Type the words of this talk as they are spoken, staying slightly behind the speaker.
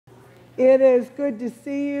It is good to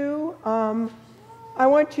see you. I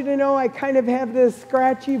want you to know I kind of have this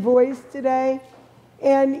scratchy voice today,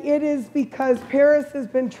 and it is because Paris has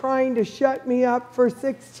been trying to shut me up for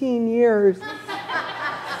 16 years.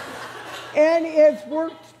 And it's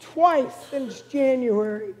worked twice since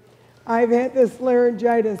January. I've had this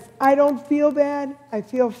laryngitis. I don't feel bad. I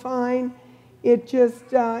feel fine. It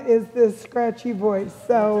just is this scratchy voice.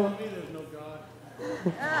 So,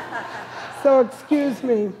 so excuse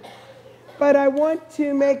me. But I want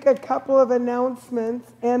to make a couple of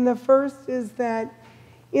announcements. And the first is that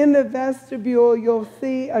in the vestibule, you'll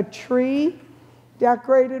see a tree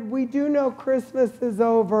decorated. We do know Christmas is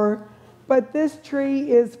over, but this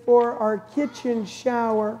tree is for our kitchen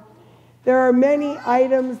shower. There are many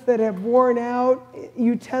items that have worn out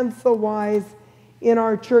utensil-wise in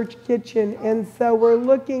our church kitchen, and so we're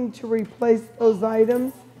looking to replace those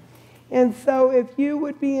items. And so if you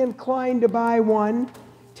would be inclined to buy one,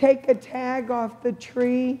 take a tag off the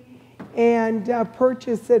tree and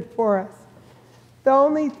purchase it for us. The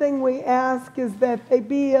only thing we ask is that they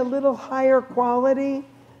be a little higher quality,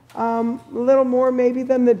 a little more maybe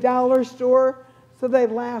than the dollar store, so they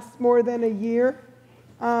last more than a year.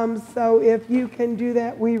 So if you can do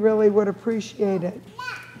that, we really would appreciate it.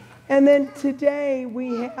 And then today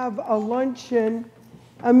we have a luncheon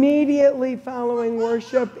immediately following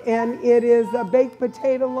worship, and it is a baked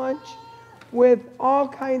potato lunch with all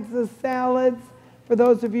kinds of salads for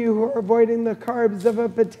those of you who are avoiding the carbs of a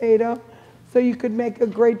potato. So you could make a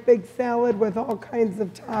great big salad with all kinds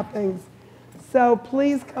of toppings. So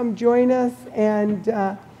please come join us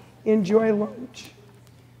and enjoy lunch.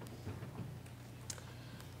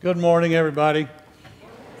 Good morning, everybody.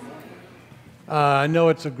 I know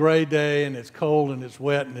it's a gray day and it's cold and it's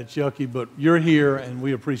wet and it's yucky, but you're here and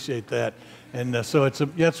we appreciate that. And so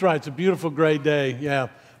that's right, it's a beautiful gray day. Yeah,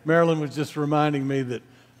 Marilyn was just reminding me that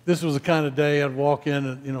this was the kind of day I'd walk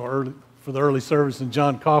in, early for the early service, and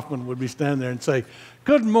John Kaufman would be standing there and say,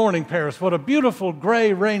 "Good morning, Paris. What a beautiful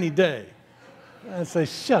gray, rainy day." I'd say,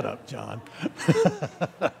 "Shut up, John."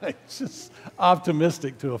 It's just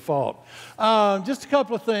optimistic to a fault. Just a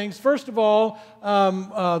couple of things. First of all,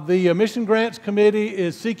 the Mission Grants Committee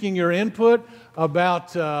is seeking your input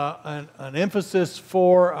about an emphasis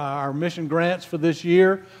for our mission grants for this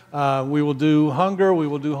year. We will do hunger, we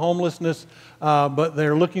will do homelessness, but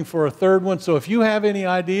they're looking for a third one. So if you have any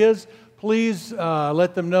ideas, please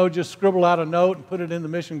let them know. Just scribble out a note and put it in the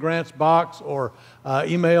Mission Grants box, or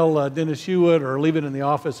email Dennis Hewitt, or leave it in the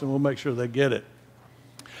office and we'll make sure they get it.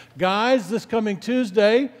 Guys, this coming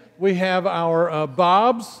Tuesday, we have our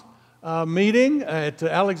Bob's meeting at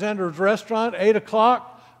Alexander's Restaurant, 8 o'clock.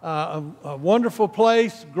 A wonderful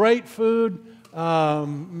place, great food,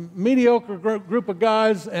 mediocre group of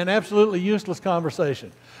guys, and absolutely useless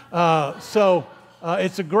conversation. So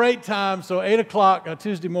it's a great time. So 8 o'clock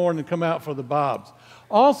Tuesday morning, come out for the Bob's.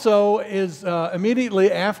 Also is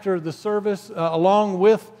immediately after the service, along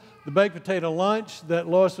with the baked potato lunch that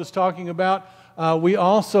Lois was talking about, we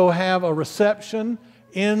also have a reception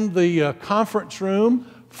in the conference room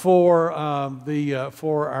for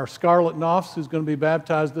our Scarlet Knopfs, who's going to be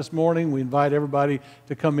baptized this morning. We invite everybody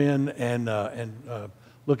to come in and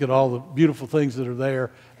look at all the beautiful things that are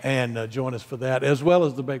there and join us for that, as well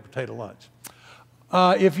as the baked potato lunch.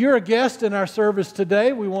 If you're a guest in our service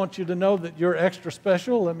today, we want you to know that you're extra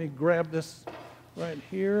special. Let me grab this right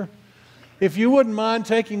here. If you wouldn't mind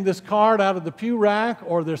taking this card out of the pew rack,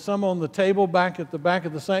 or there's some on the table back at the back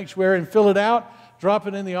of the sanctuary, and fill it out, drop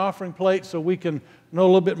it in the offering plate so we can know a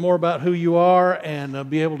little bit more about who you are and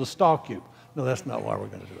be able to stalk you. No, that's not why we're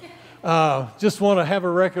going to do it. Just want to have a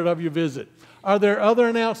record of your visit. Are there other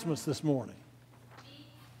announcements this morning?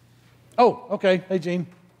 Oh, okay. Hey, Jean.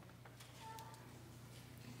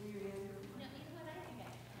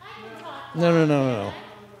 No.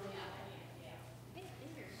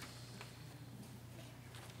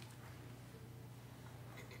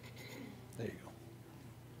 There you go.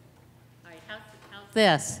 All right, how's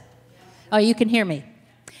this? Oh, you can hear me.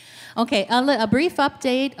 Okay, a brief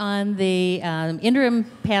update on the interim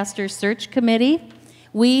pastor search committee.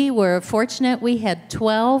 We were fortunate. We had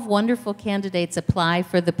 12 wonderful candidates apply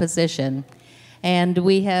for the position. And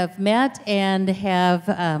we have met and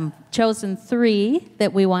have chosen 3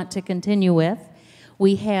 that we want to continue with.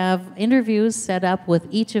 We have interviews set up with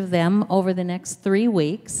each of them over the next 3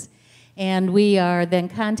 weeks. And we are then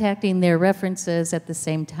contacting their references at the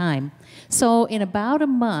same time. So in about a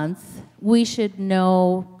month, we should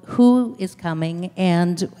know who is coming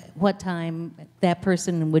and what time that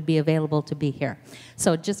person would be available to be here.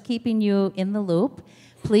 So just keeping you in the loop.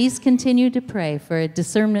 Please continue to pray for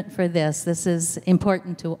discernment for this. This is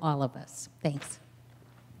important to all of us. Thanks.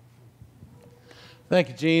 Thank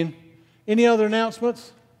you, Gene. Any other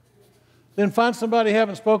announcements? Then find somebody you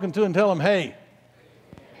haven't spoken to and tell them, hey.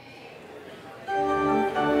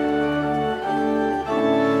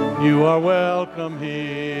 You are welcome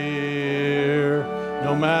here,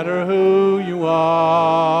 no matter who you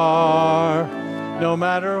are, no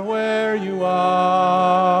matter where you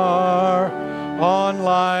are on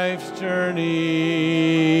life's journey.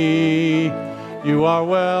 You are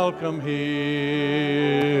welcome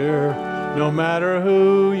here, no matter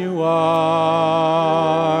who you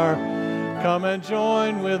are. Come and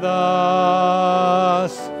join with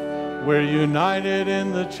us. We're united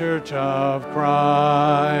in the Church of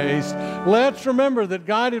Christ. Let's remember that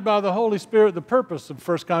guided by the Holy Spirit, the purpose of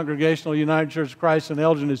First Congregational United Church of Christ in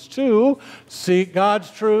Elgin is to seek God's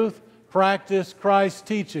truth, practice Christ's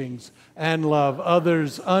teachings, and love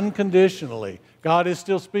others unconditionally. God is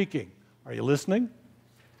still speaking. Are you listening?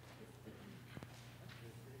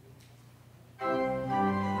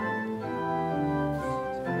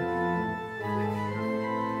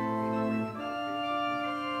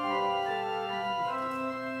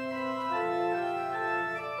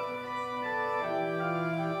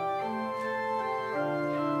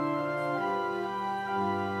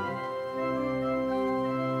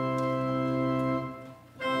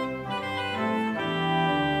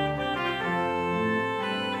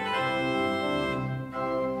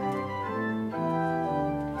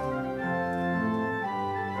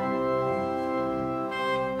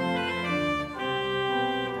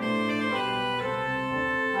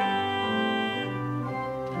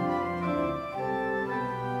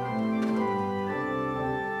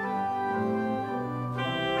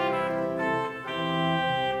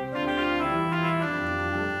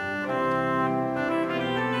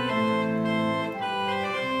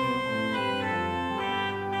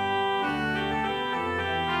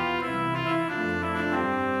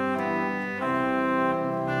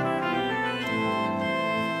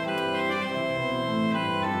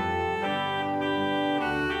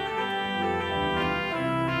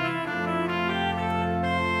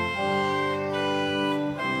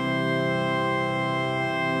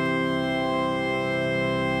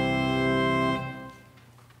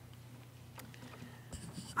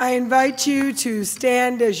 I invite you to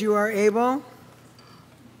stand as you are able.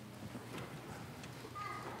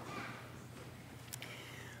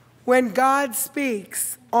 When God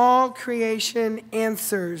speaks, all creation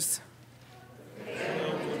answers.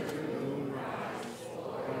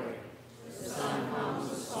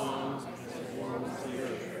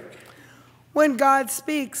 When God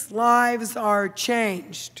speaks, lives are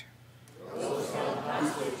changed.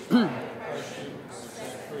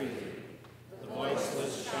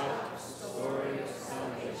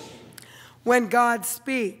 When God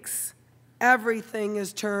speaks, everything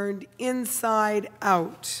is turned inside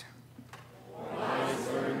out.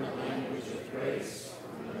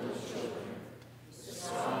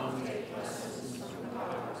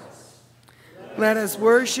 Let us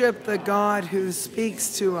worship the God who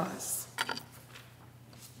speaks to us.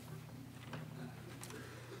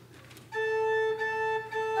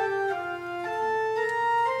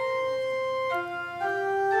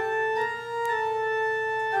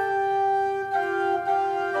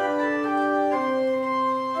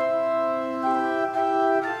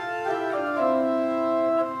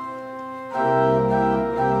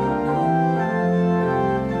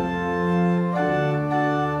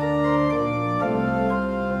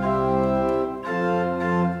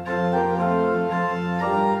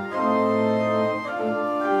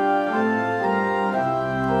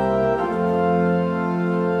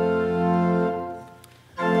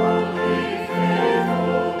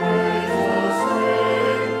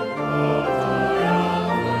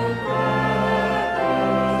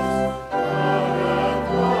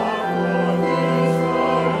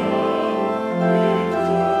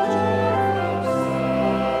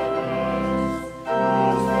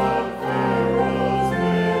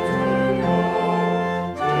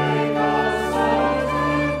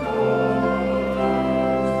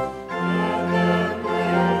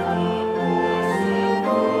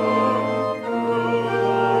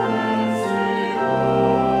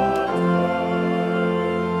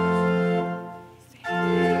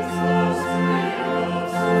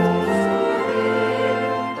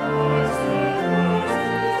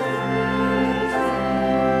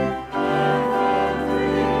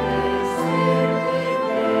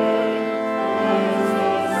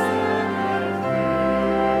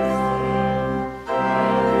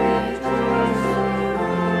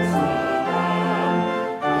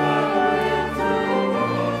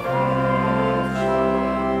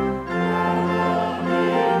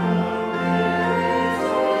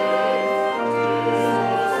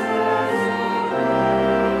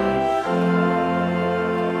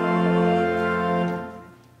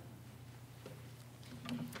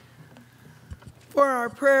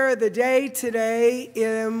 of the day today.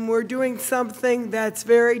 We're doing something that's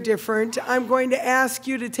very different. I'm going to ask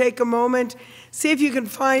you to take a moment, see if you can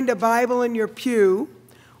find a Bible in your pew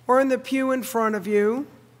or in the pew in front of you.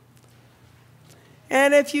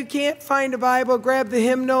 And if you can't find a Bible, grab the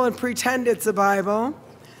hymnal and pretend it's a Bible.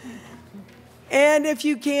 And if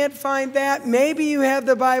you can't find that, maybe you have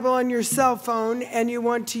the Bible on your cell phone and you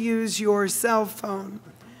want to use your cell phone.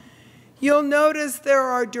 You'll notice there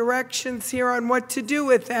are directions here on what to do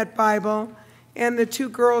with that Bible, and the two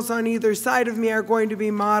girls on either side of me are going to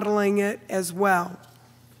be modeling it as well.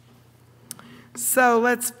 So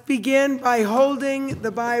let's begin by holding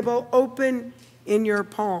the Bible open in your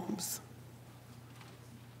palms.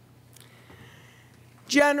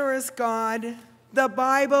 Generous God, the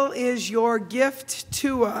Bible is your gift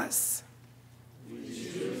to us. We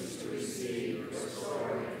choose to receive your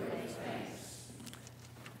story with thanks.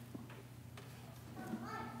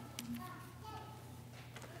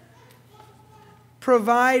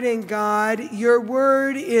 Providing, God, your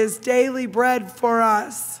word is daily bread for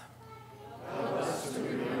us. Help us to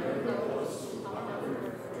remember those who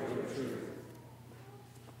hunger for your truth.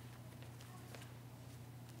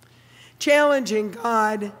 Challenging,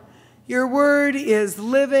 God, your word is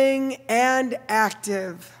living and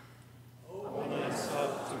active. Open us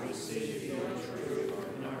up to receive your truth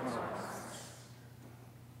in our hearts.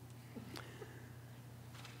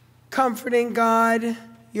 Comforting, God,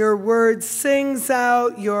 your word sings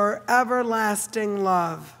out your everlasting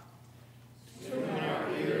love. Tune our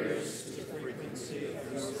ears to the frequency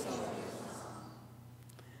of your song.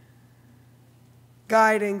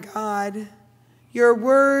 Guiding, God, your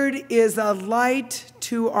word is a light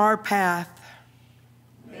to our path.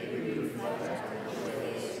 May we reflect on your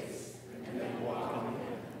ways and then walk in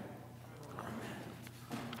them.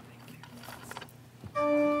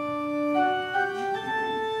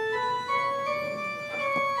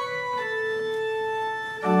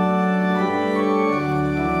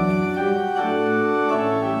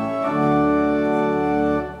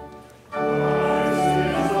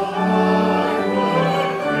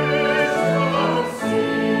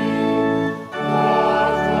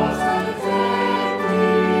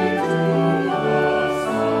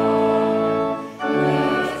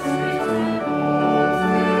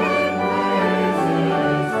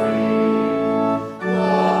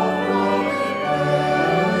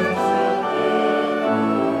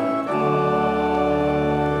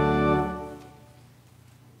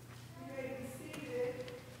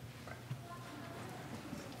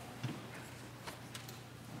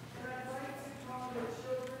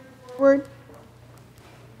 Word.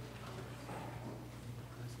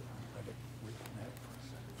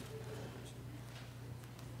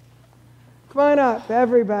 Come on up,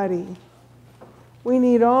 everybody. We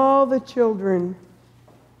need all the children.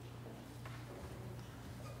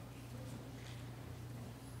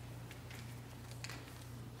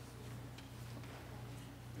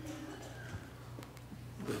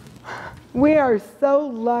 We are so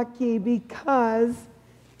lucky because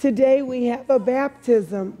today we have a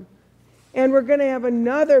baptism. And we're going to have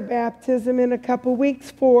another baptism in a couple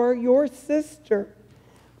weeks for your sister.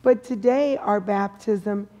 But today our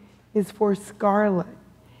baptism is for Scarlett.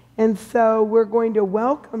 And so we're going to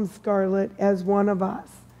welcome Scarlett as one of us.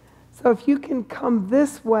 So if you can come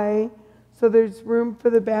this way, so there's room for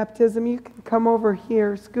the baptism, you can come over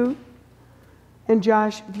here, scoot. And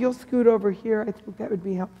Josh, if you'll scoot over here, I think that would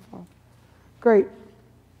be helpful. Great.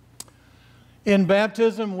 In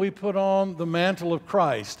baptism, we put on the mantle of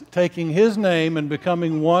Christ, taking his name and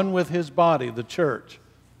becoming one with his body, the church.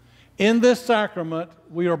 In this sacrament,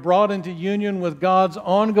 we are brought into union with God's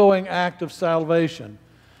ongoing act of salvation,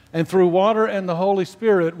 and through water and the Holy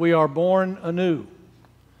Spirit, we are born anew.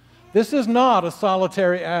 This is not a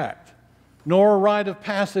solitary act, nor a rite of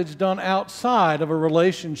passage done outside of a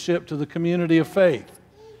relationship to the community of faith.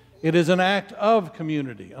 It is an act of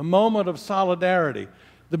community, a moment of solidarity,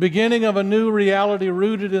 the beginning of a new reality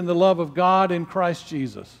rooted in the love of God in Christ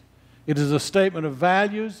Jesus. It is a statement of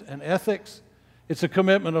values and ethics. It's a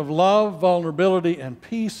commitment of love, vulnerability, and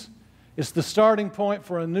peace. It's the starting point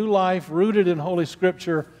for a new life rooted in Holy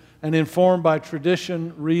Scripture and informed by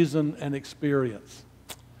tradition, reason, and experience.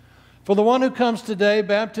 For the one who comes today,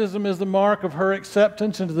 baptism is the mark of her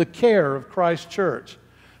acceptance into the care of Christ's church,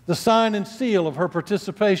 the sign and seal of her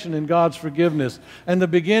participation in God's forgiveness, and the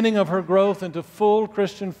beginning of her growth into full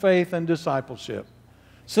Christian faith and discipleship.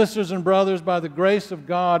 Sisters and brothers, by the grace of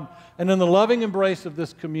God and in the loving embrace of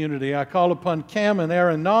this community, I call upon Cam and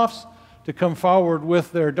Aaron Knopfs to come forward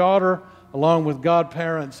with their daughter, along with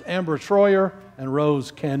godparents Amber Troyer and Rose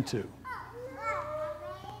Cantu.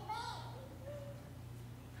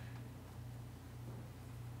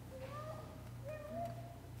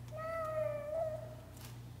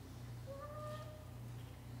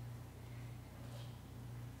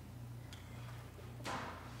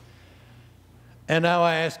 And now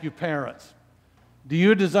I ask you, parents, do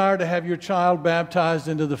you desire to have your child baptized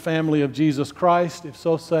into the family of Jesus Christ? If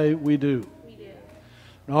so, say, we do. We do.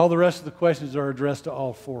 And all the rest of the questions are addressed to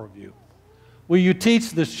all four of you. Will you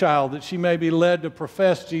teach this child that she may be led to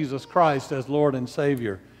profess Jesus Christ as Lord and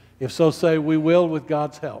Savior? If so, say, we will with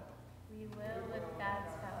God's help. We will with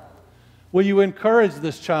God's help. Will you encourage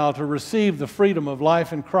this child to receive the freedom of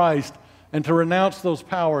life in Christ and to renounce those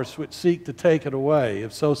powers which seek to take it away?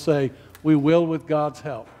 If so, say, we will with God's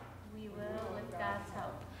help. We will with God's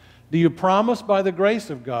help. Do you promise by the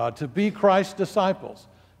grace of God to be Christ's disciples,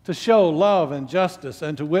 to show love and justice,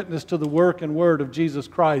 and to witness to the work and word of Jesus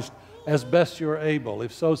Christ as best you're able?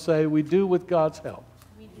 If so, say, we do with God's help.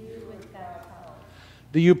 We do with God's help.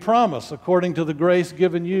 Do you promise, according to the grace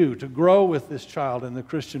given you, to grow with this child in the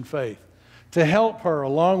Christian faith, to help her,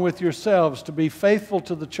 along with yourselves, to be faithful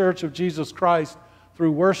to the church of Jesus Christ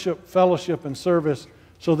through worship, fellowship, and service,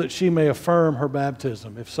 so that she may affirm her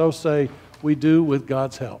baptism? If so, say, we do with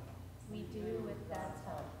God's help. We do with God's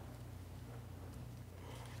help.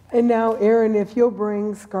 And now, Aaron, if you'll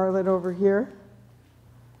bring Scarlett over here.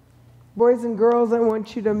 Boys and girls, I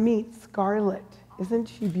want you to meet Scarlett. Isn't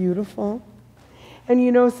she beautiful? And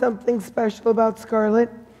you know something special about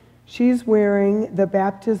Scarlett? She's wearing the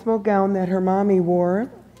baptismal gown that her mommy wore,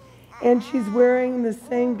 and she's wearing the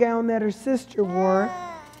same gown that her sister wore,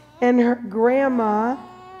 and her grandma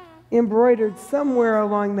embroidered somewhere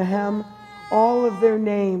along the hem all of their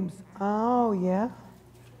names. Oh, yeah.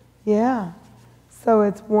 Yeah. So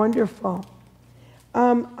it's wonderful.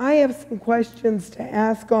 I have some questions to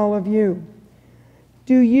ask all of you.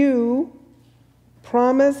 Do you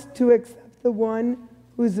promise to accept the one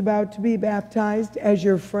who's about to be baptized as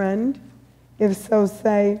your friend? If so,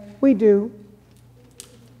 say, we do.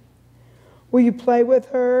 Will you play with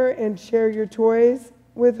her and share your toys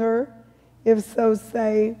with her? If so,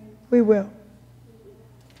 say, we will.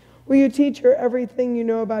 Will you teach her everything you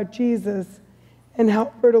know about Jesus and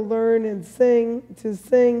help her to learn and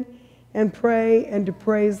sing and pray and to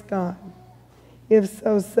praise God? If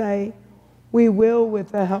so, say, we will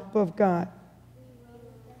with the help of God.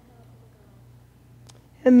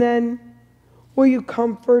 And then, will you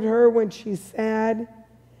comfort her when she's sad,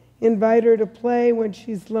 invite her to play when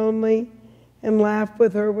she's lonely, and laugh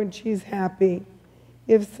with her when she's happy?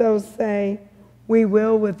 If so, say, we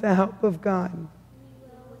will with the help of God.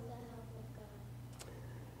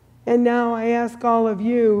 And now I ask all of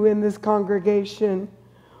you in this congregation,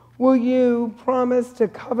 will you promise to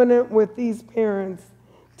covenant with these parents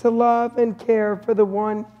to love and care for the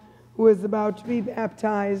one who is about to be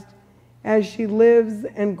baptized as she lives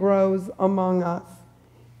and grows among us?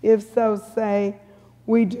 If so, say,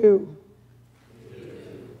 we do.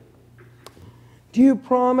 Do you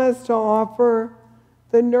promise to offer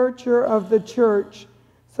the nurture of the church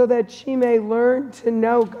so that she may learn to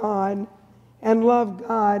know God and love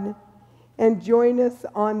God and join us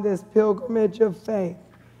on this pilgrimage of faith?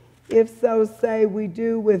 If so, say, we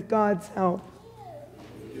do with God's help.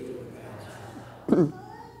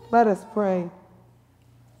 Let us pray.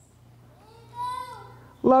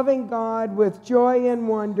 Loving God, with joy and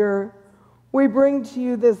wonder, we bring to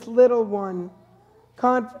you this little one,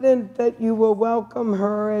 confident that you will welcome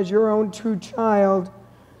her as your own true child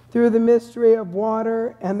through the mystery of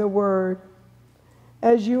water and the Word.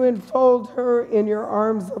 As you enfold her in your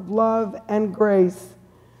arms of love and grace,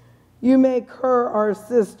 you make her our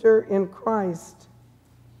sister in Christ.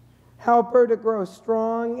 Help her to grow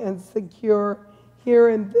strong and secure here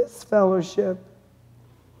in this fellowship.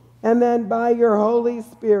 And then by your Holy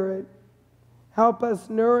Spirit, help us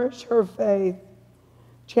nourish her faith,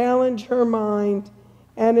 challenge her mind,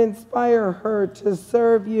 and inspire her to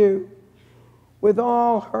serve you with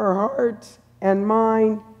all her heart and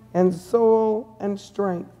mind and soul and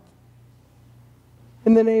strength.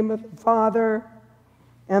 In the name of the Father,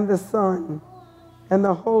 and the Son, and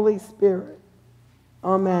the Holy Spirit.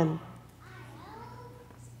 Amen.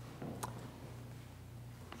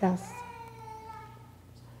 Yes.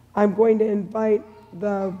 I'm going to invite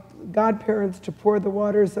the godparents to pour the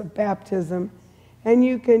waters of baptism, and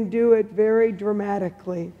you can do it very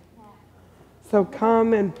dramatically. So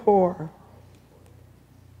come and pour.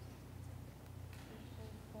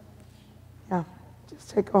 Yeah, just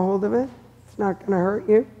take a hold of it. It's not going to hurt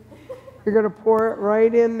you. You're going to pour it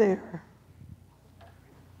right in there.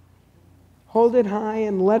 Hold it high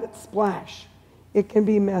and let it splash. It can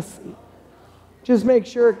be messy. Just make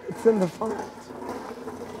sure it gets in the font.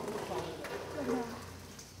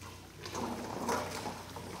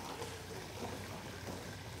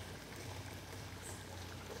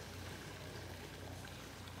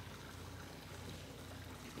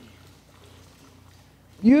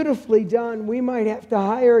 beautifully done. We might have to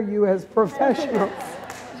hire you as professionals.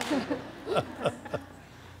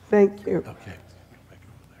 Thank you. Okay.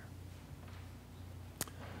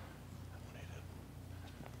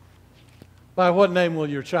 By what name will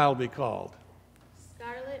your child be called?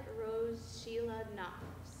 Scarlett Rose Sheila Knox.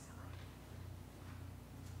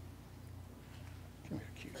 Come here,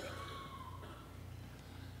 cutie.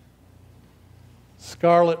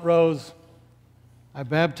 Scarlett Rose, I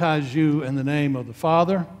baptize you in the name of the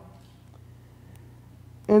Father.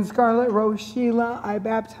 And Scarlett Rose Sheila, I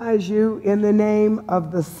baptize you in the name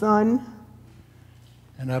of the Son.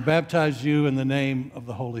 And I baptize you in the name of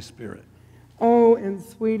the Holy Spirit. Oh, and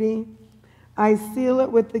sweetie, I seal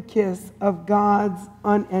it with the kiss of God's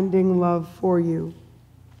unending love for you.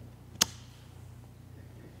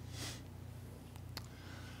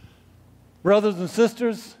 Brothers and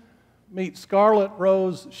sisters, meet Scarlett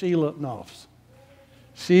Rose Sheila Knopf.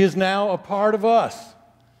 She is now a part of us.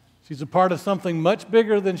 She's a part of something much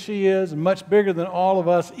bigger than she is, and much bigger than all of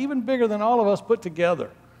us, even bigger than all of us put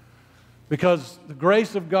together. Because the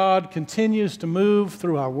grace of God continues to move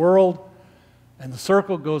through our world, and the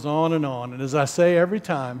circle goes on. And as I say every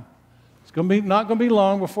time, it's not going to be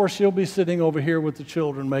long before she'll be sitting over here with the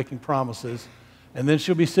children making promises, and then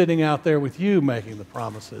she'll be sitting out there with you making the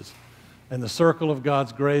promises. And the circle of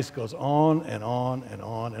God's grace goes on and on and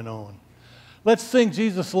on and on. Let's sing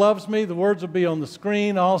Jesus Loves Me. The words will be on the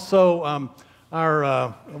screen. Also, one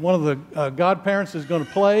of the godparents is going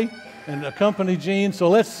to play and accompany Jean. So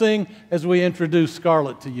let's sing as we introduce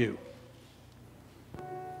Scarlett to you.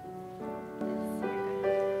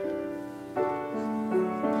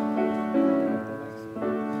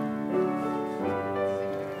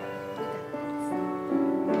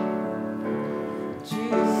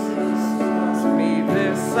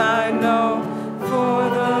 I know, for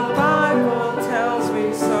the Bible tells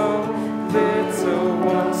me so. Little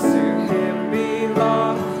ones to him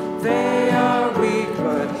belong. They are weak,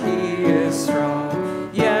 but he is strong.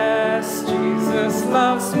 Yes, Jesus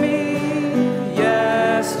loves me.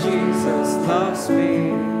 Yes, Jesus loves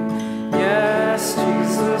me. Yes,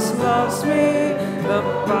 Jesus loves me. The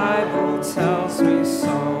Bible tells me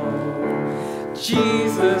so.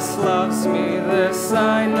 Jesus loves me, this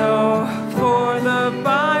I know, for the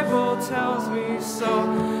Bible tells me so.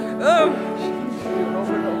 Oh,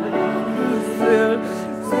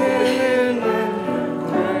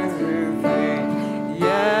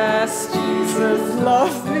 yes, Jesus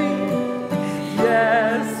loves me.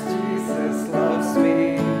 Yes, Jesus loves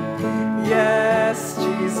me. Yes,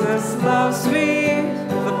 Jesus loves me.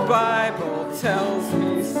 The Bible tells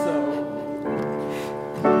me so.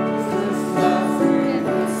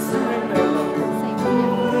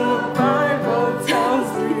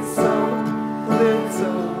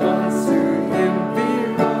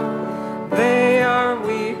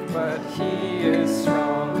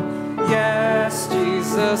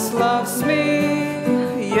 Jesus loves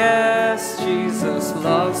me. Yes, Jesus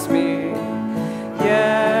loves me.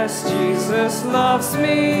 Yes, Jesus loves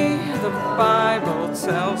me. The Bible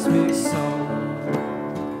tells me so.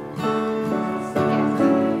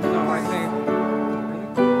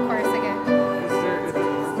 Chorus again.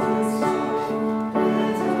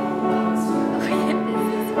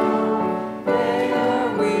 They are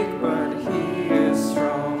weak, but he is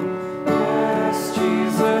strong. Yes,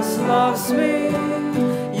 Jesus loves me.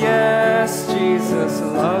 Yes, Jesus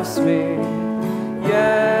loves me.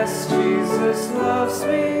 Yes, Jesus loves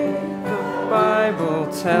me. The Bible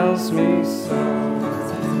tells me so.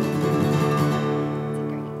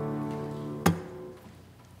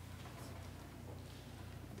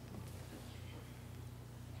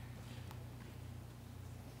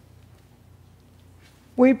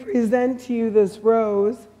 We present to you this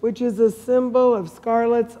rose, which is a symbol of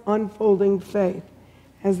Scarlett's unfolding faith.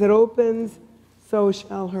 As it opens, so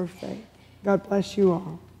shall her faith. God bless you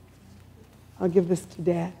all. I'll give this to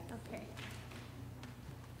Dad. Okay.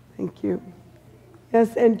 Thank you.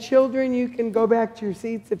 Yes, and children, you can go back to your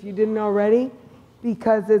seats if you didn't already,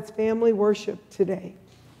 because it's family worship today.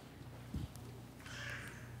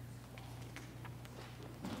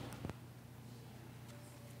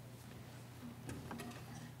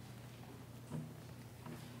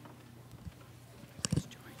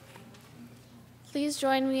 Please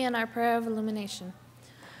join me in our prayer of illumination.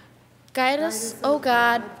 Guide us, O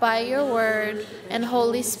God, by your word and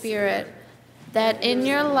Holy Spirit, that in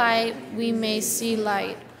your light we may see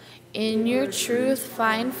light, in your truth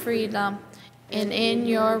find freedom, and in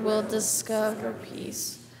your will discover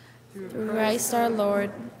peace. Through Christ our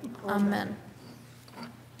Lord. Amen.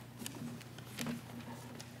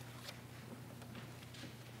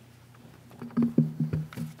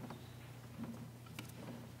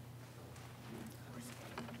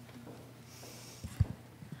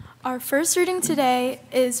 Our first reading today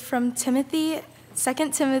is from 2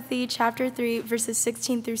 Timothy chapter 3, verses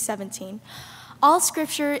 16 through 17. All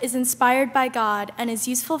scripture is inspired by God and is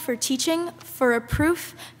useful for teaching, for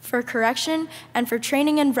reproof, for correction, and for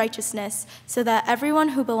training in righteousness, so that everyone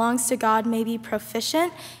who belongs to God may be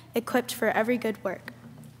proficient, equipped for every good work.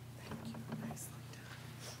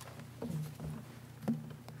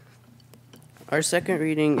 Our second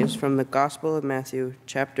reading is from the Gospel of Matthew,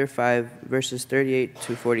 chapter 5, verses 38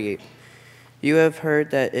 to 48. You have heard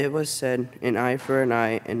that it was said, an eye for an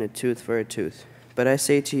eye and a tooth for a tooth. But I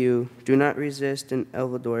say to you, do not resist an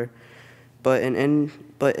evildoer, but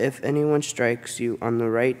if anyone strikes you on the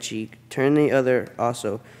right cheek, turn the other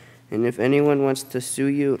also. And if anyone wants to sue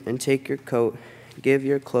you and take your coat, give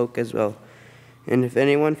your cloak as well. And if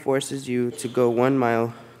anyone forces you to go 1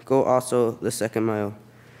 mile, go also the 2nd mile.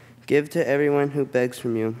 Give to everyone who begs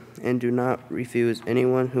from you, and do not refuse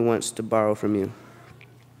anyone who wants to borrow from you.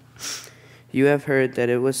 You have heard that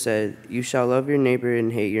it was said, you shall love your neighbor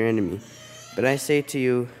and hate your enemy. But I say to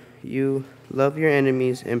you, you love your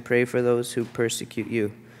enemies and pray for those who persecute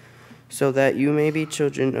you, so that you may be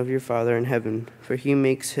children of your Father in heaven. For he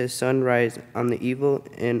makes his sun rise on the evil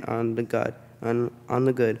and on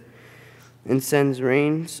the good, and sends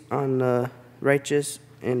rains on the righteous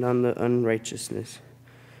and on the unrighteousness.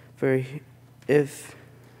 For if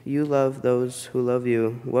you love those who love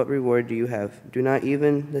you, what reward do you have? Do not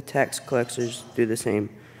even the tax collectors do the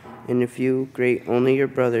same? And if you greet only your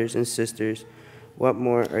brothers and sisters, what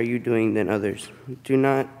more are you doing than others? Do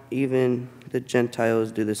not even the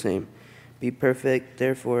Gentiles do the same? Be perfect,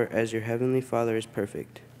 therefore, as your heavenly Father is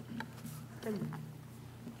perfect.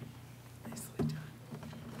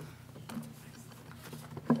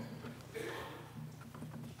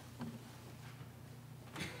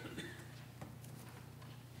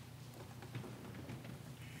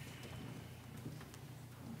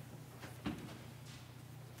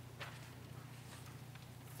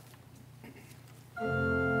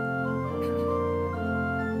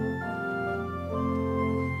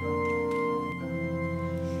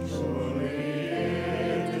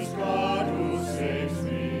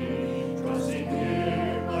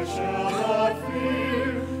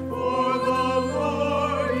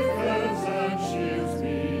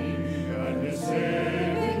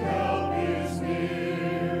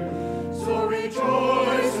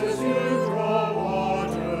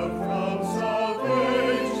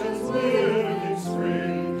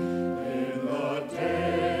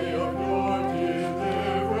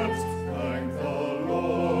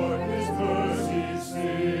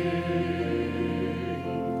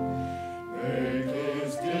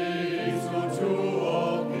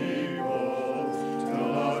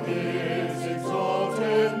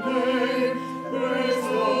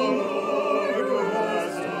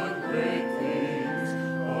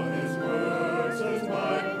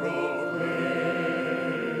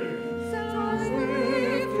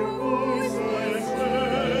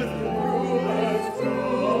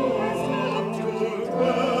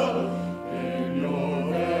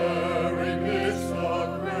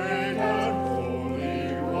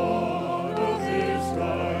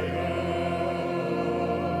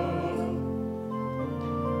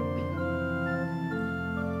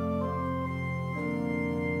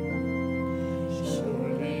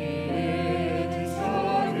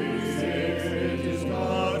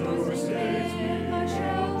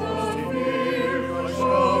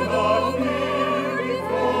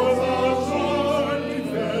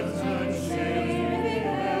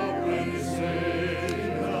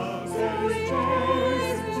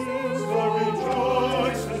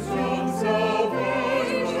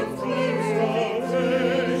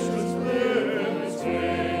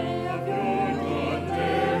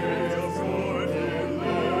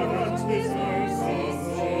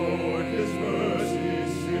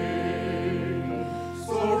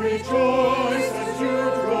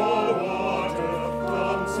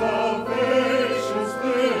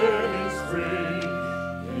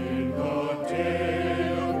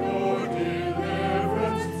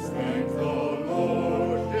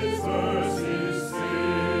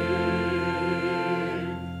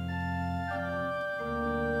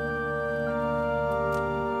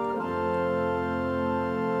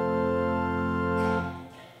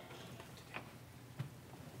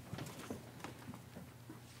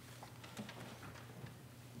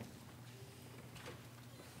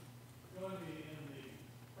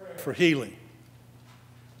 For healing.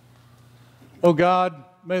 Oh God,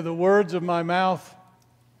 may the words of my mouth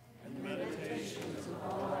and meditations of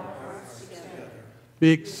all our hearts together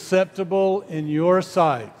be acceptable in your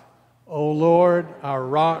sight, O Lord, our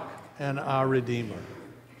rock and our Redeemer.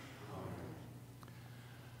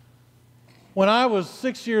 When I was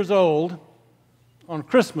 6 years old, on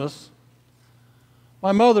Christmas,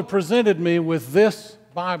 my mother presented me with this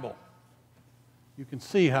Bible. You can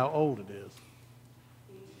see how old it is.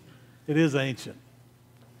 It is ancient.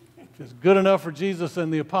 If it's good enough for Jesus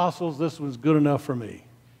and the apostles, this was good enough for me.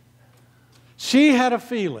 She had a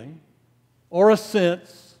feeling, or a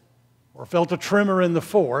sense, or felt a tremor in the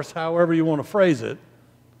force, however you want to phrase it,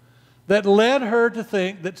 that led her to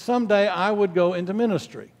think that someday I would go into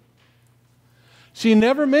ministry. She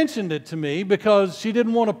never mentioned it to me because she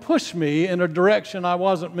didn't want to push me in a direction I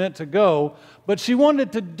wasn't meant to go, but she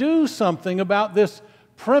wanted to do something about this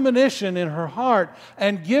premonition in her heart,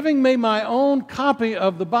 and giving me my own copy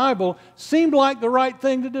of the Bible seemed like the right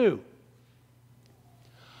thing to do.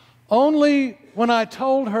 Only when I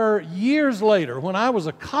told her years later, when I was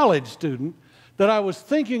a college student, that I was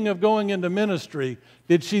thinking of going into ministry,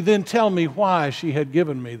 did she then tell me why she had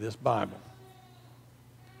given me this Bible.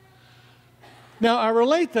 Now, I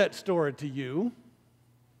relate that story to you,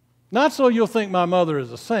 not so you'll think my mother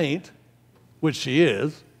is a saint, which she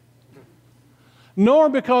is, nor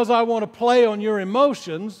because I want to play on your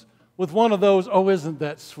emotions with one of those, oh, isn't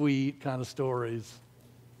that sweet kind of stories.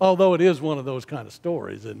 Although it is one of those kind of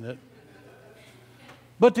stories, isn't it?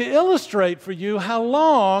 But to illustrate for you how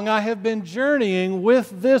long I have been journeying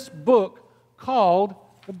with this book called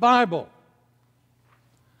the Bible.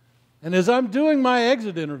 And as I'm doing my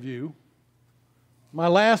exit interview, my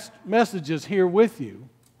last messages here with you,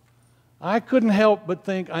 I couldn't help but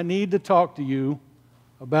think I need to talk to you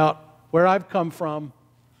about where I've come from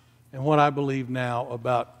and what I believe now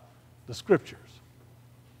about the Scriptures.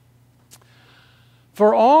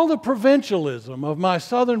 For all the provincialism of my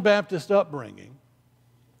Southern Baptist upbringing,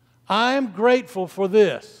 I am grateful for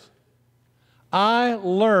this. I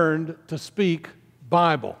learned to speak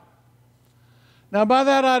Bible. Now, by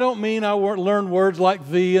that I don't mean I learned words like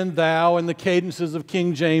thee and thou and the cadences of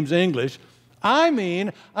King James English. I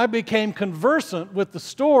mean I became conversant with the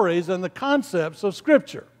stories and the concepts of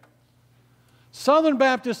Scripture. Southern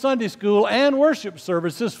Baptist Sunday School and worship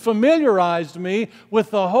services familiarized me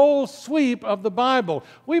with the whole sweep of the Bible.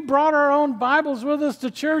 We brought our own Bibles with us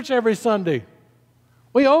to church every Sunday.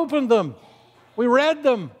 We opened them. We read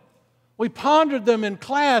them. We pondered them in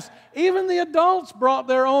class. Even the adults brought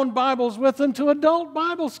their own Bibles with them to adult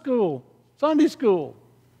Bible school, Sunday school.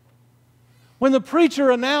 When the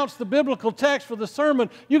preacher announced the biblical text for the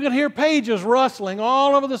sermon, you could hear pages rustling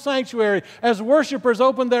all over the sanctuary as worshipers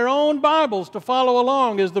opened their own Bibles to follow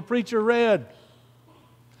along as the preacher read.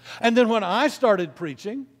 And then when I started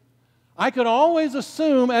preaching, I could always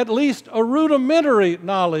assume at least a rudimentary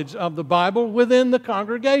knowledge of the Bible within the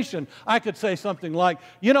congregation. I could say something like,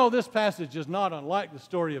 you know, this passage is not unlike the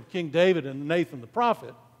story of King David and Nathan the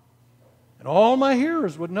prophet. And all my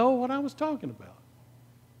hearers would know what I was talking about.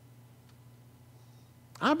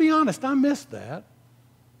 I'll be honest, I missed that.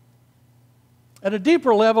 At a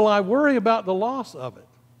deeper level, I worry about the loss of it.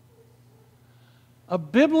 A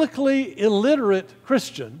biblically illiterate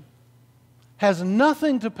Christian has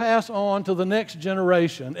nothing to pass on to the next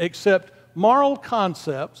generation except moral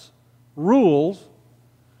concepts, rules,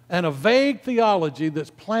 and a vague theology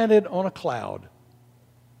that's planted on a cloud.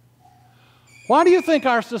 Why do you think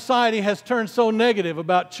our society has turned so negative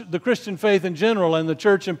about the Christian faith in general and the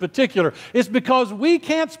church in particular? It's because we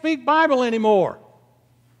can't speak Bible anymore.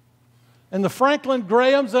 And the Franklin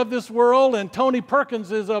Grahams of this world and Tony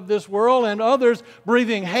Perkinses of this world and others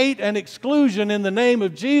breathing hate and exclusion in the name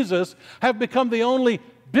of Jesus have become the only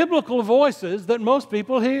biblical voices that most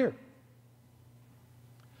people hear.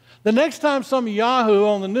 The next time some yahoo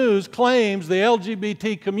on the news claims the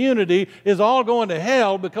LGBT community is all going to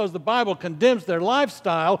hell because the Bible condemns their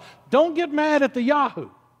lifestyle, don't get mad at the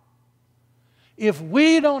yahoo. If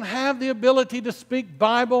we don't have the ability to speak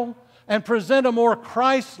Bible and present a more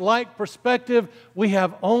Christ-like perspective, we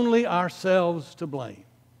have only ourselves to blame.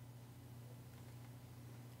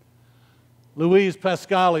 Louise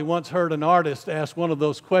Pascali once heard an artist ask one of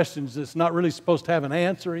those questions that's not really supposed to have an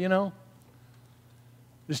answer, you know.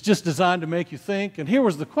 It's just designed to make you think. And here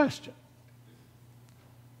was the question.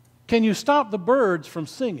 Can you stop the birds from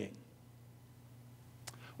singing?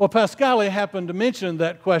 Well, Pascali happened to mention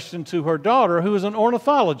that question to her daughter, who is an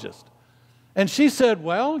ornithologist. And she said,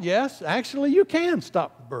 well, yes, actually you can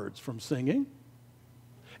stop the birds from singing.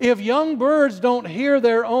 If young birds don't hear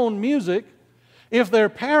their own music, if their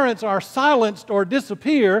parents are silenced or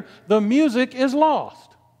disappear, the music is lost.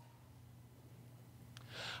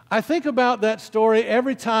 I think about that story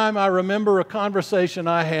every time I remember a conversation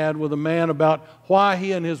I had with a man about why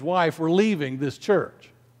he and his wife were leaving this church.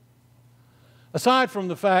 Aside from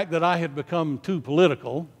the fact that I had become too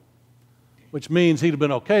political, which means he'd have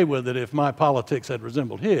been okay with it if my politics had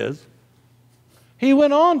resembled his. He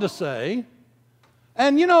went on to say,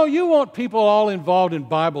 and you know, you want people all involved in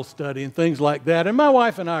Bible study and things like that, and my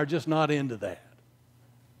wife and I are just not into that.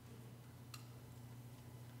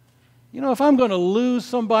 You know, if I'm going to lose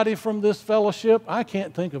somebody from this fellowship, I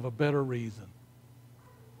can't think of a better reason.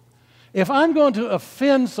 If I'm going to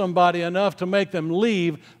offend somebody enough to make them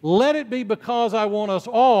leave, let it be because I want us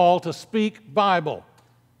all to speak Bible.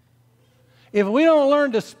 If we don't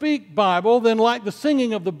learn to speak Bible, then like the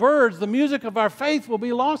singing of the birds, the music of our faith will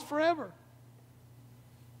be lost forever.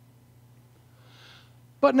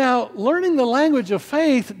 But now, learning the language of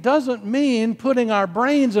faith doesn't mean putting our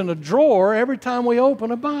brains in a drawer every time we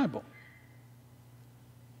open a Bible.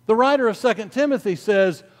 The writer of 2 Timothy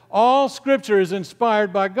says, all Scripture is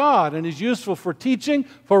inspired by God and is useful for teaching,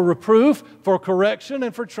 for reproof, for correction,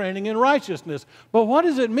 and for training in righteousness. But what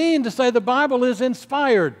does it mean to say the Bible is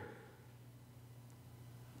inspired?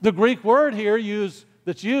 The Greek word here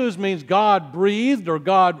that's used means God breathed or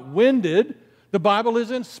God winded. The Bible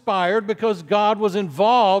is inspired because God was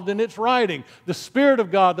involved in its writing. The Spirit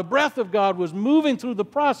of God, the breath of God was moving through the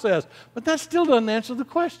process. But that still doesn't answer the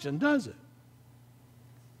question, does it?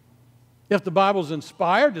 If the Bible's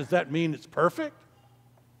inspired, does that mean it's perfect?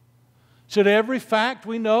 Should every fact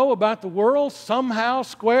we know about the world somehow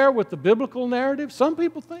square with the biblical narrative? Some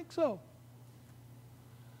people think so.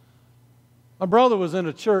 My brother was in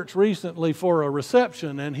a church recently for a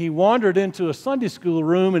reception, and he wandered into a Sunday school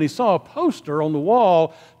room and he saw a poster on the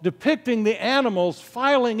wall depicting the animals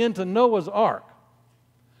filing into Noah's Ark.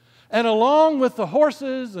 And along with the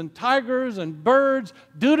horses and tigers and birds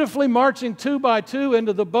dutifully marching 2 by 2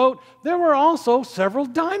 into the boat, there were also several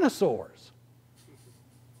dinosaurs.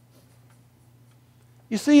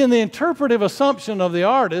 You see, in the interpretive assumption of the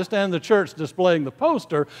artist and the church displaying the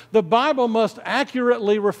poster, the Bible must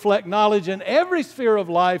accurately reflect knowledge in every sphere of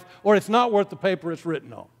life, or it's not worth the paper it's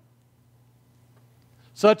written on.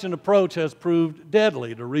 Such an approach has proved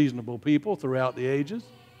deadly to reasonable people throughout the ages.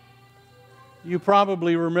 You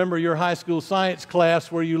probably remember your high school science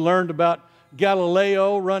class where you learned about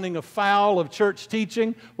Galileo running afoul of church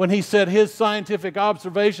teaching when he said his scientific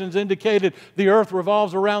observations indicated the earth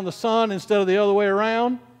revolves around the sun instead of the other way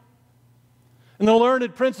around. And the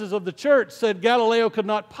learned princes of the church said Galileo could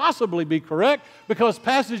not possibly be correct because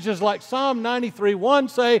passages like Psalm 93:1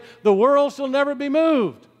 say, the world shall never be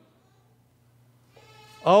moved.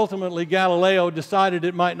 Ultimately, Galileo decided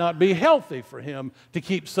it might not be healthy for him to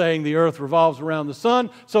keep saying the earth revolves around the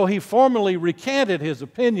sun, so he formally recanted his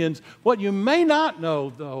opinions. What you may not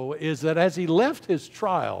know, though, is that as he left his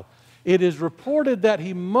trial, it is reported that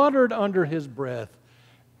he muttered under his breath,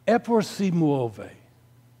 "Eppur si muove,"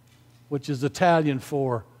 which is Italian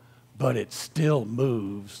for, "but it still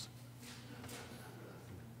moves."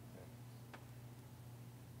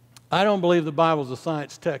 I don't believe the Bible's a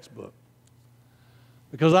science textbook,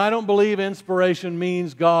 because I don't believe inspiration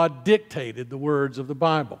means God dictated the words of the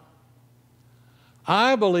Bible.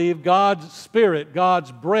 I believe God's Spirit,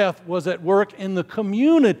 God's breath, was at work in the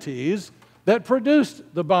communities that produced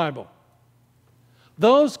the Bible.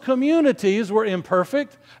 Those communities were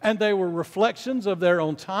imperfect, and they were reflections of their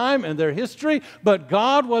own time and their history, but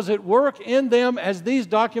God was at work in them as these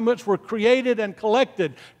documents were created and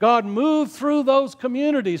collected. God moved through those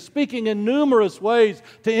communities, speaking in numerous ways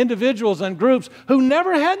to individuals and groups who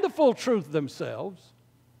never had the full truth themselves,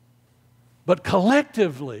 but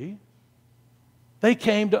collectively, they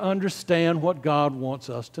came to understand what God wants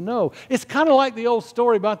us to know. It's kind of like the old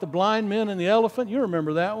story about the blind men and the elephant. You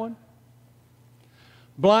remember that one?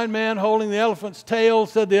 Blind man holding the elephant's tail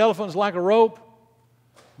said the elephant's like a rope.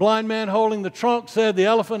 Blind man holding the trunk said the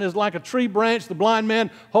elephant is like a tree branch. The blind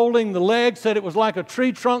man holding the leg said it was like a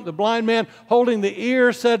tree trunk. The blind man holding the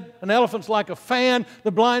ear said an elephant's like a fan.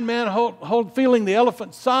 The blind man feeling the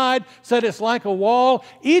elephant's side said it's like a wall.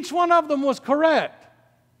 Each one of them was correct.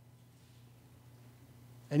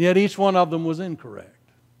 And yet each one of them was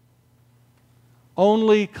incorrect.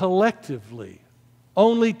 Only collectively,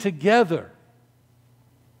 only together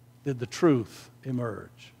did the truth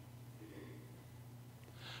emerge.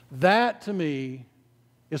 That, to me,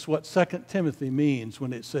 is what 2 Timothy means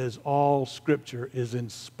when it says all Scripture is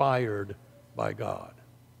inspired by God.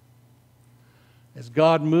 As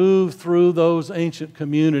God moved through those ancient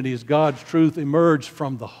communities, God's truth emerged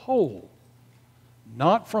from the whole,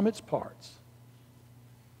 not from its parts.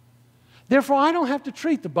 Therefore, I don't have to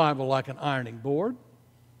treat the Bible like an ironing board.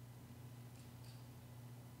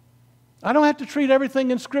 I don't have to treat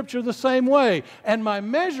everything in Scripture the same way. And my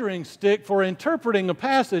measuring stick for interpreting a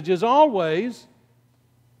passage is always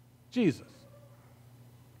Jesus.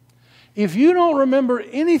 If you don't remember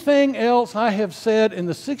anything else I have said in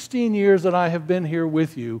the 16 years that I have been here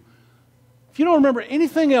with you, if you don't remember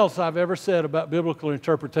anything else I've ever said about biblical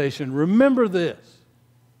interpretation, remember this.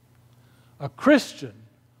 A Christian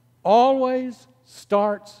always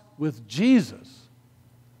starts with Jesus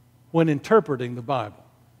when interpreting the Bible.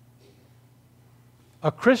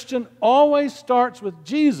 A Christian always starts with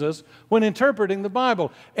Jesus when interpreting the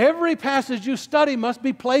Bible. Every passage you study must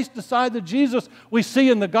be placed beside the Jesus we see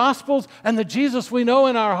in the Gospels and the Jesus we know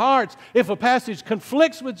in our hearts. If a passage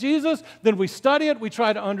conflicts with Jesus, then we study it, we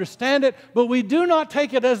try to understand it, but we do not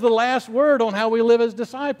take it as the last word on how we live as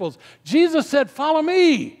disciples. Jesus said, "Follow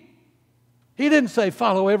me." He didn't say,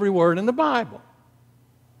 "Follow every word in the Bible."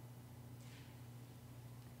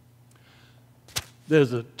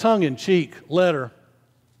 There's a tongue-in-cheek letter.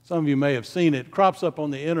 Some of you may have seen it. It crops up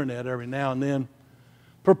on the internet every now and then.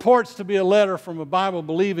 Purports to be a letter from a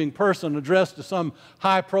Bible-believing person addressed to some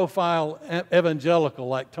high-profile evangelical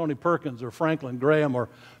like Tony Perkins or Franklin Graham, or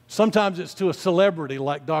sometimes it's to a celebrity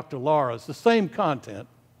like Dr. Laura. It's the same content.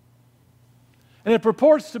 And it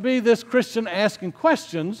purports to be this Christian asking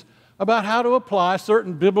questions about how to apply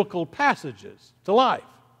certain biblical passages to life.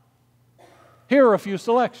 Here are a few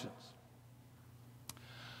selections.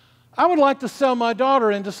 I would like to sell my daughter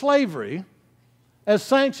into slavery as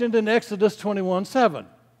sanctioned in Exodus 21:7.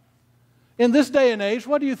 In this day and age,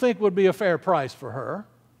 what do you think would be a fair price for her?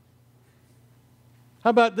 How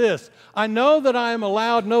about this? I know that I am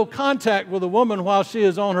allowed no contact with a woman while she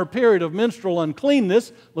is on her period of menstrual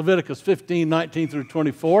uncleanness, Leviticus 15:19 through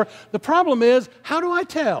 24. The problem is, how do I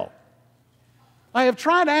tell? I have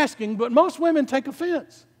tried asking, but most women take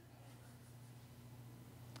offense.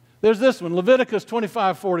 There's this one. Leviticus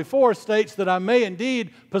 25:44 states that I may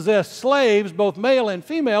indeed possess slaves, both male and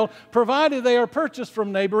female, provided they are purchased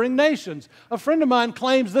from neighboring nations. A friend of mine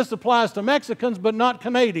claims this applies to Mexicans, but not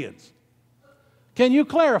Canadians. Can you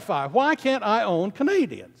clarify? Why can't I own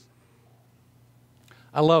Canadians?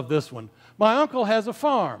 I love this one. My uncle has a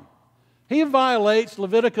farm. He violates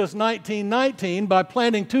Leviticus 19:19 by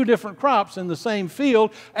planting two different crops in the same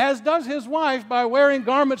field, as does his wife by wearing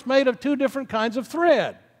garments made of two different kinds of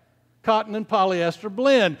thread. Cotton and polyester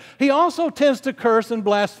blend. He also tends to curse and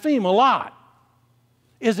blaspheme a lot.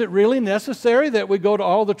 Is it really necessary that we go to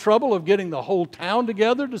all the trouble of getting the whole town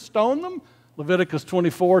together to stone them? Leviticus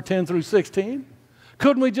 24:10 through 16.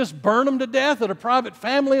 Couldn't we just burn them to death at a private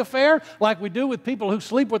family affair like we do with people who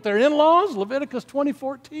sleep with their in-laws? Leviticus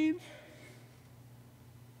 20:14.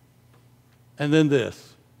 And then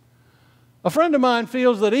this. A friend of mine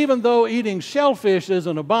feels that even though eating shellfish is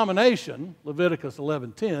an abomination, Leviticus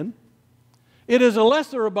 11:10, it is a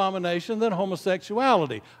lesser abomination than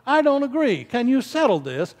homosexuality. I don't agree. Can you settle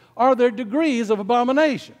this? Are there degrees of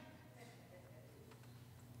abomination?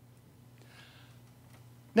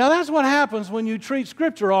 Now that's what happens when you treat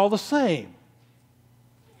Scripture all the same.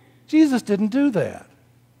 Jesus didn't do that.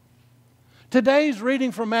 Today's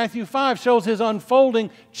reading from Matthew 5 shows his unfolding,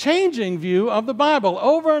 changing view of the Bible.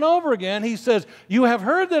 Over and over again, he says, "You have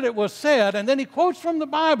heard that it was said," and then he quotes from the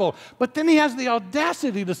Bible. But then he has the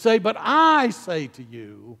audacity to say, "But I say to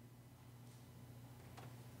you."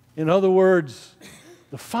 In other words,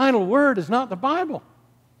 the final word is not the Bible.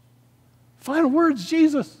 The final word is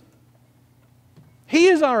Jesus. He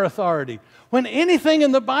is our authority. When anything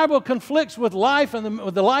in the Bible conflicts with life and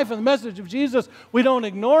with the life and the message of Jesus, we don't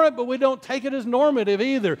ignore it, but we don't take it as normative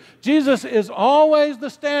either. Jesus is always the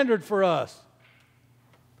standard for us.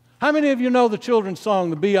 How many of you know the children's song,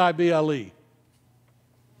 the B-I-B-L-E?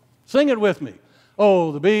 Sing it with me.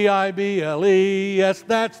 Oh, the B-I-B-L-E, yes,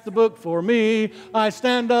 that's the book for me. I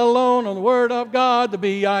stand alone on the Word of God, the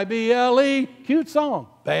B-I-B-L-E. Cute song,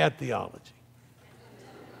 bad theology.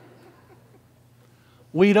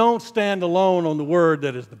 We don't stand alone on the Word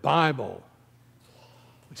that is the Bible.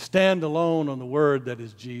 We stand alone on the Word that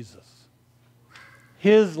is Jesus.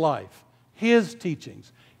 His life, His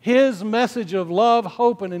teachings, His message of love,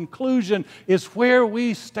 hope, and inclusion is where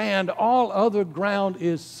we stand. All other ground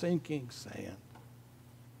is sinking sand.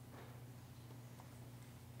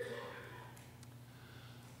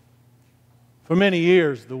 For many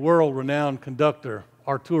years, the world-renowned conductor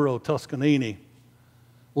Arturo Toscanini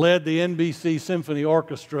led the NBC Symphony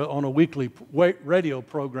Orchestra on a weekly radio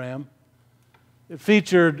program. It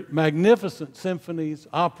featured magnificent symphonies,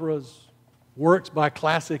 operas, works by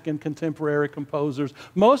classic and contemporary composers,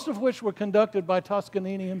 most of which were conducted by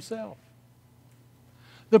Toscanini himself.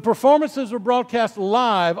 The performances were broadcast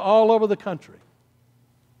live all over the country.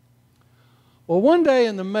 Well, one day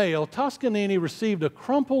in the mail, Toscanini received a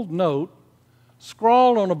crumpled note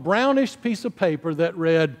scrawled on a brownish piece of paper that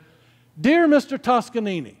read, "Dear Mr.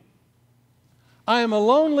 Toscanini, I am a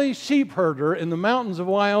lonely sheep herder in the mountains of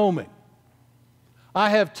Wyoming. I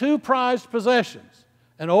have 2 prized possessions,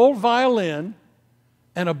 an old violin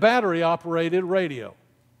and a battery-operated radio.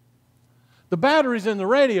 The batteries in the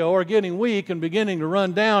radio are getting weak and beginning to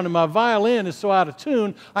run down, and my violin is so out of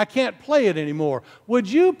tune, I can't play it anymore. Would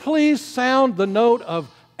you please sound the note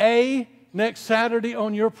of A next Saturday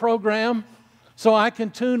on your program so I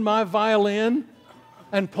can tune my violin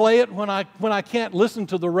and play it when I can't listen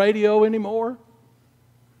to the radio anymore?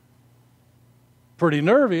 Pretty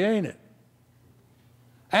nervy, ain't it?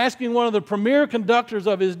 Asking one of the premier conductors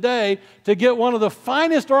of his day to get one of the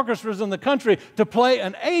finest orchestras in the country to play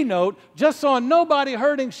an A note just so a nobody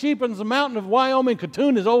herding sheep in the mountain of Wyoming could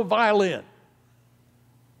tune his old violin.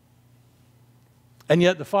 And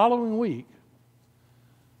yet the following week,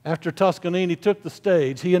 after Toscanini took the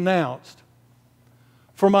stage, he announced,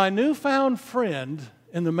 "For my newfound friend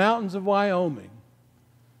in the mountains of Wyoming,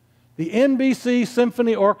 the NBC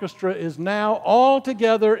Symphony Orchestra is now all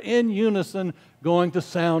together in unison going to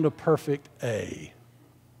sound a perfect A."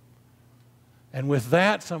 And with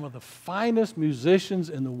that, some of the finest musicians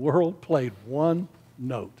in the world played one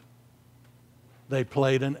note. They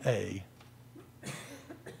played an A.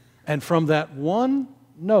 And from that one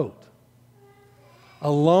note, a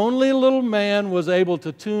lonely little man was able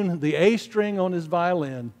to tune the A string on his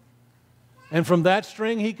violin. And from that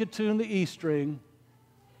string, he could tune the E string.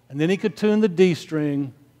 And then he could tune the D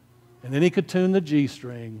string. And then he could tune the G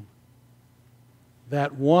string.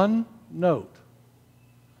 That one note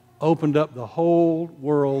opened up the whole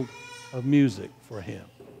world of music for him.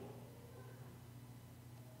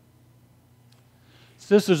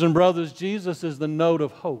 Sisters and brothers, Jesus is the note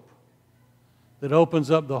of hope that opens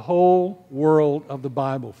up the whole world of the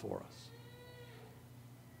Bible for us.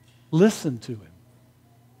 Listen to him.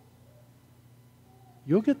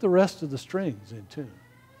 You'll get the rest of the strings in tune.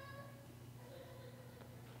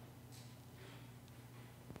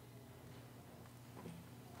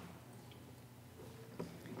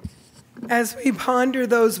 As we ponder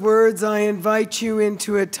those words, I invite you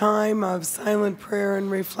into a time of silent prayer and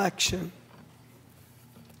reflection.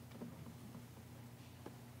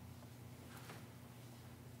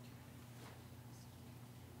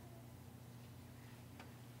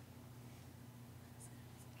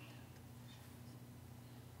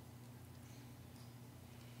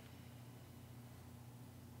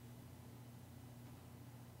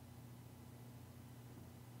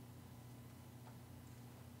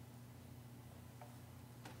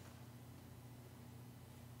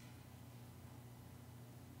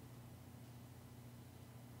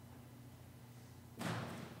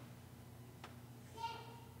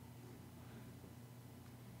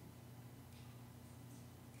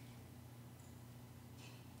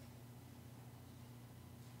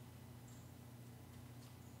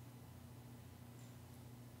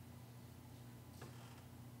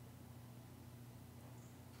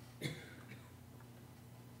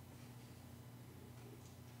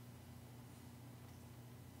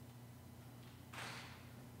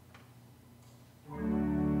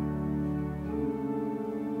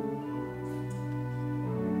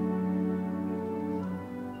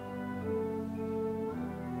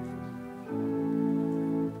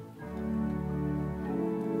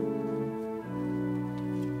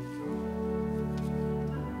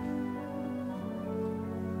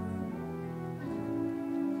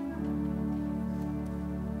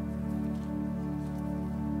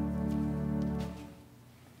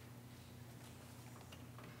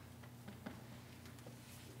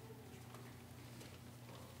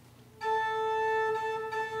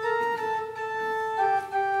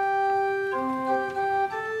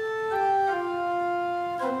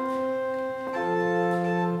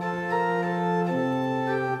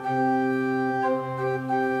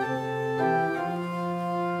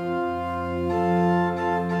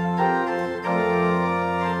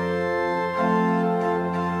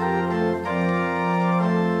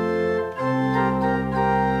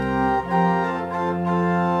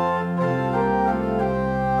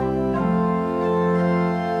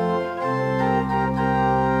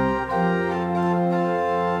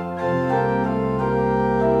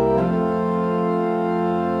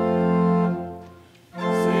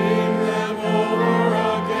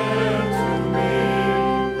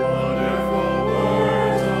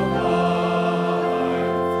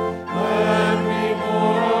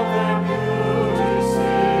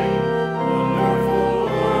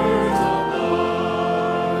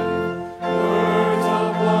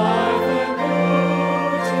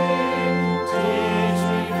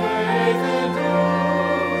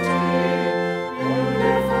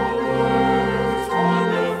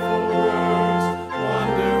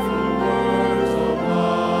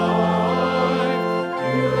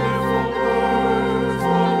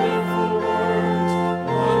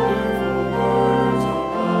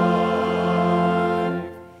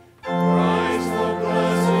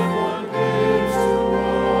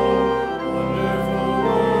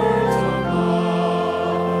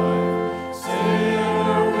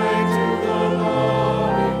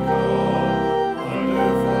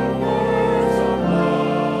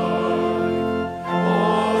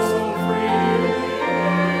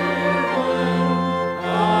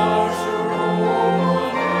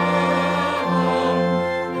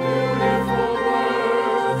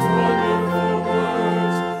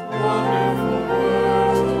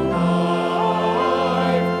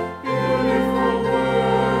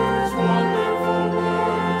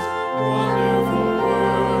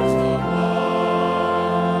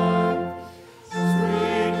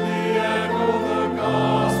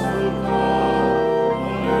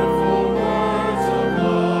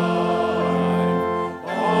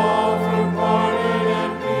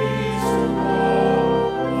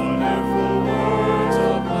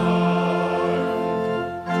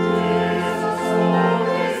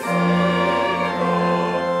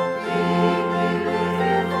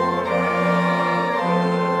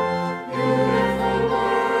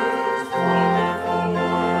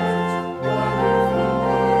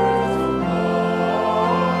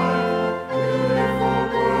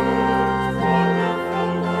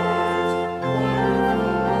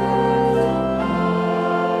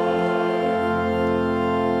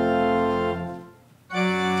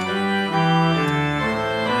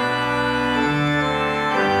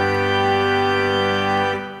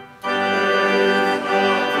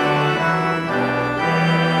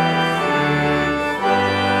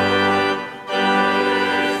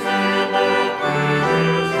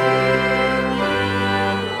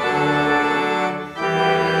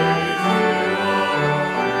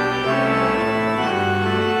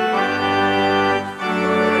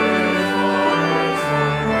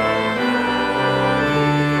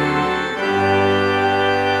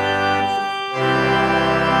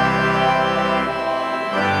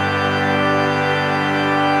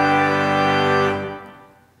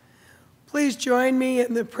 join me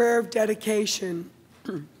in the prayer of dedication.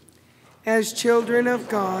 As children of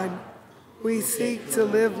God, we seek to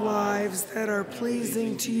live lives that are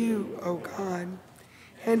pleasing to you, O God,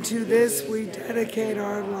 and to this we dedicate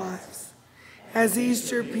our lives. As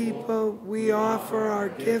Easter people, we offer our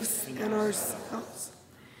gifts and ourselves.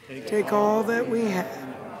 Take all that we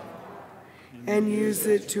have and use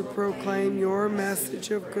it to proclaim your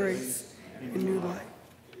message of grace and new life.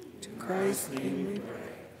 To Christ's name we pray.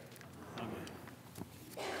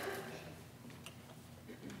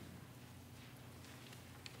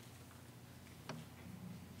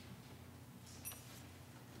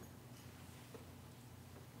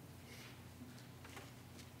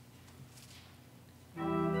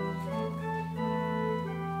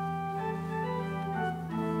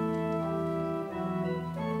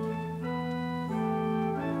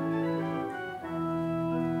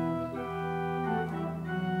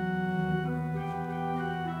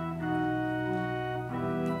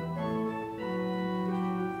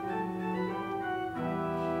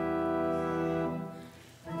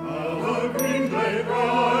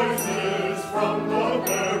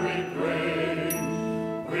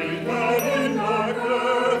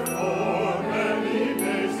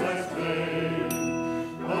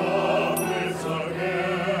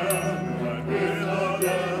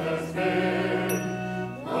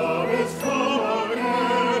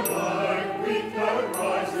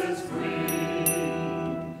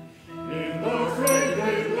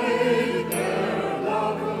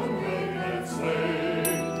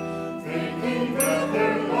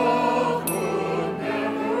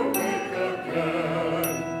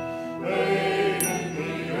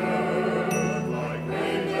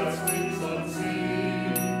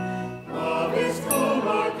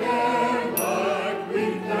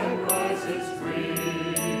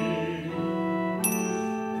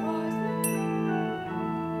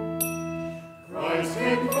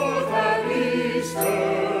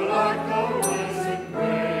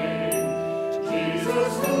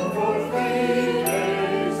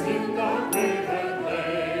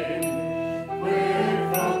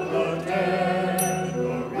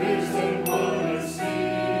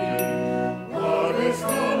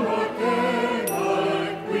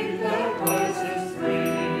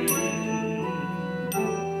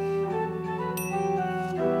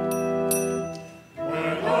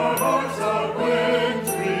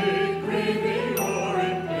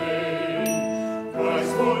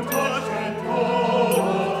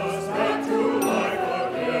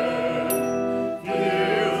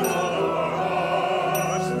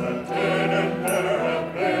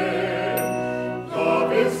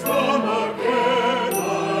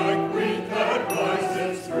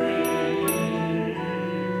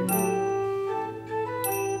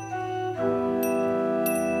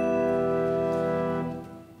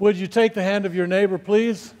 Would you take the hand of your neighbor,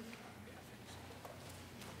 please?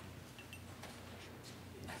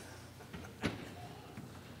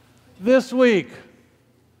 This week,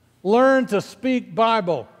 learn to speak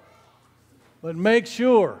Bible, but make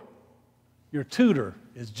sure your tutor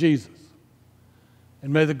is Jesus.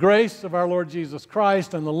 And may the grace of our Lord Jesus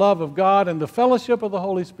Christ and the love of God and the fellowship of the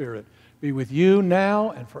Holy Spirit be with you now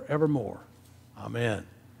and forevermore. Amen.